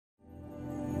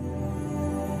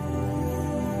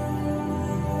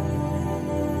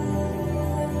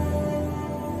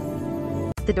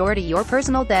The door to your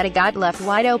personal data got left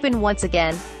wide open once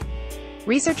again.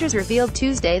 Researchers revealed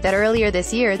Tuesday that earlier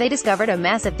this year they discovered a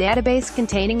massive database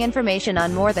containing information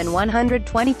on more than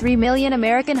 123 million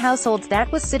American households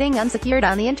that was sitting unsecured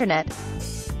on the internet.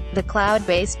 The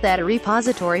cloud-based data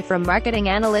repository from marketing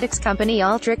analytics company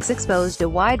Alteryx exposed a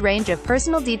wide range of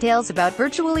personal details about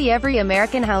virtually every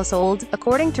American household,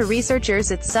 according to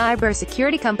researchers at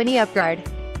cybersecurity company UpGuard.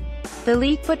 The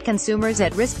leak put consumers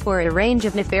at risk for a range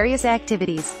of nefarious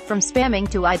activities, from spamming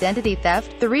to identity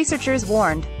theft, the researchers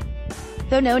warned.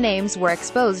 Though no names were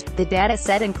exposed, the data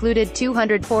set included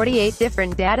 248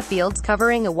 different data fields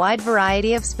covering a wide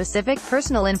variety of specific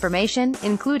personal information,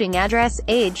 including address,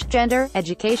 age, gender,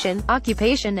 education,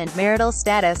 occupation and marital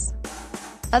status.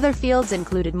 Other fields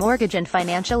included mortgage and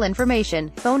financial information,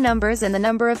 phone numbers and the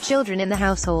number of children in the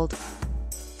household.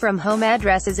 From home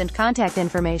addresses and contact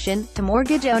information, to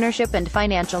mortgage ownership and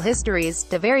financial histories,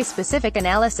 to very specific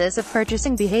analysis of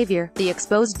purchasing behavior, the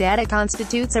exposed data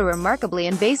constitutes a remarkably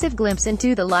invasive glimpse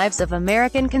into the lives of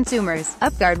American consumers,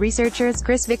 UpGuard researchers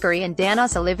Chris Vickery and Dan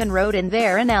O'Sullivan wrote in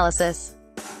their analysis.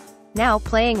 Now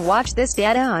playing watch this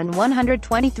data on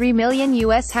 123 million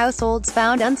U.S. households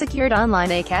found unsecured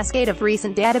online. A cascade of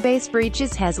recent database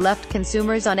breaches has left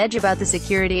consumers on edge about the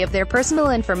security of their personal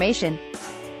information.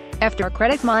 After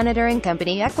credit monitoring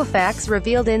company Equifax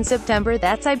revealed in September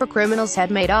that cybercriminals had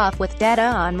made off with data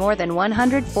on more than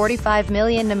 145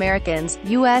 million Americans,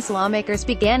 U.S. lawmakers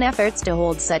began efforts to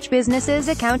hold such businesses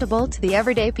accountable to the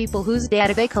everyday people whose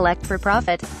data they collect for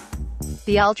profit.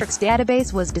 The Alteryx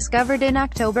database was discovered in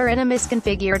October in a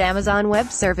misconfigured Amazon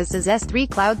Web Services S3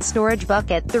 cloud storage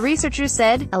bucket, the researchers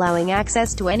said, allowing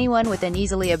access to anyone with an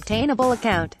easily obtainable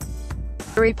account.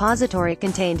 The repository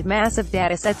contained massive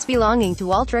datasets belonging to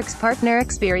Alteryx partner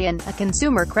Experian, a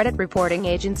consumer credit reporting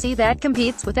agency that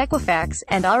competes with Equifax,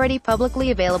 and already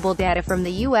publicly available data from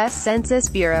the U.S. Census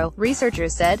Bureau,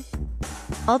 researchers said.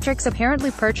 Alteryx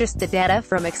apparently purchased the data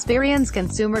from Experian's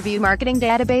Consumer View marketing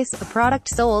database, a product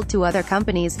sold to other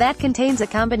companies that contains a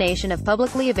combination of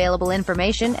publicly available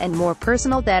information and more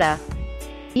personal data.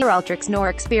 Neither Alteryx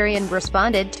nor Experian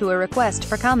responded to a request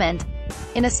for comment.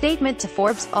 In a statement to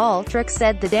Forbes, Alteryx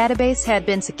said the database had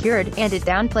been secured, and it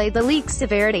downplayed the leak's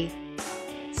severity.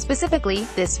 Specifically,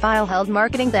 this file held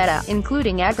marketing data,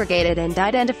 including aggregated and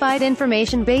identified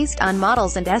information based on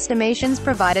models and estimations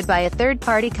provided by a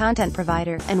third-party content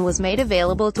provider, and was made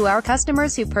available to our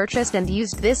customers who purchased and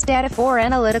used this data for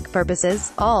analytic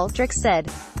purposes, Alteryx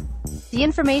said. The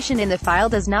information in the file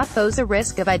does not pose a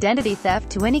risk of identity theft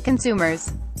to any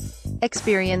consumers.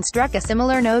 Experian struck a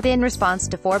similar note in response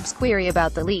to Forbes' query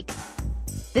about the leak.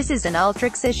 This is an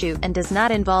Alteryx issue, and does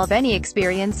not involve any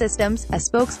Experian systems, a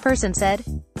spokesperson said.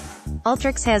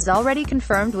 Alteryx has already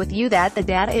confirmed with you that the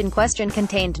data in question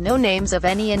contained no names of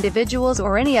any individuals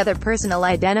or any other personal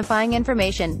identifying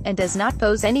information, and does not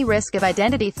pose any risk of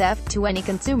identity theft to any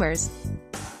consumers.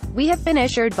 We have been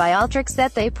assured by Alteryx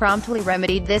that they promptly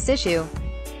remedied this issue.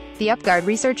 The UpGuard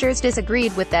researchers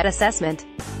disagreed with that assessment.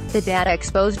 The data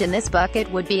exposed in this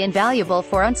bucket would be invaluable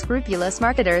for unscrupulous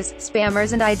marketers,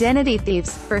 spammers and identity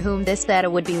thieves, for whom this data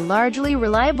would be largely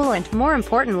reliable and, more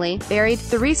importantly, buried,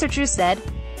 the researchers said.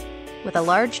 With a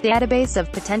large database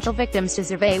of potential victims to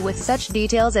survey with such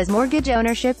details as mortgage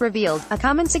ownership revealed, a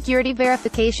common security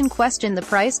verification questioned the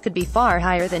price could be far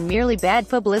higher than merely bad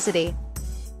publicity.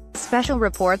 Special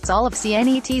reports all of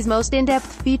CNET's most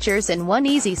in-depth features in one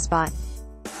easy spot.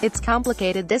 It's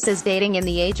complicated. This is dating in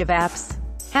the age of apps.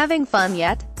 Having fun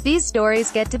yet? These stories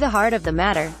get to the heart of the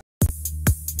matter.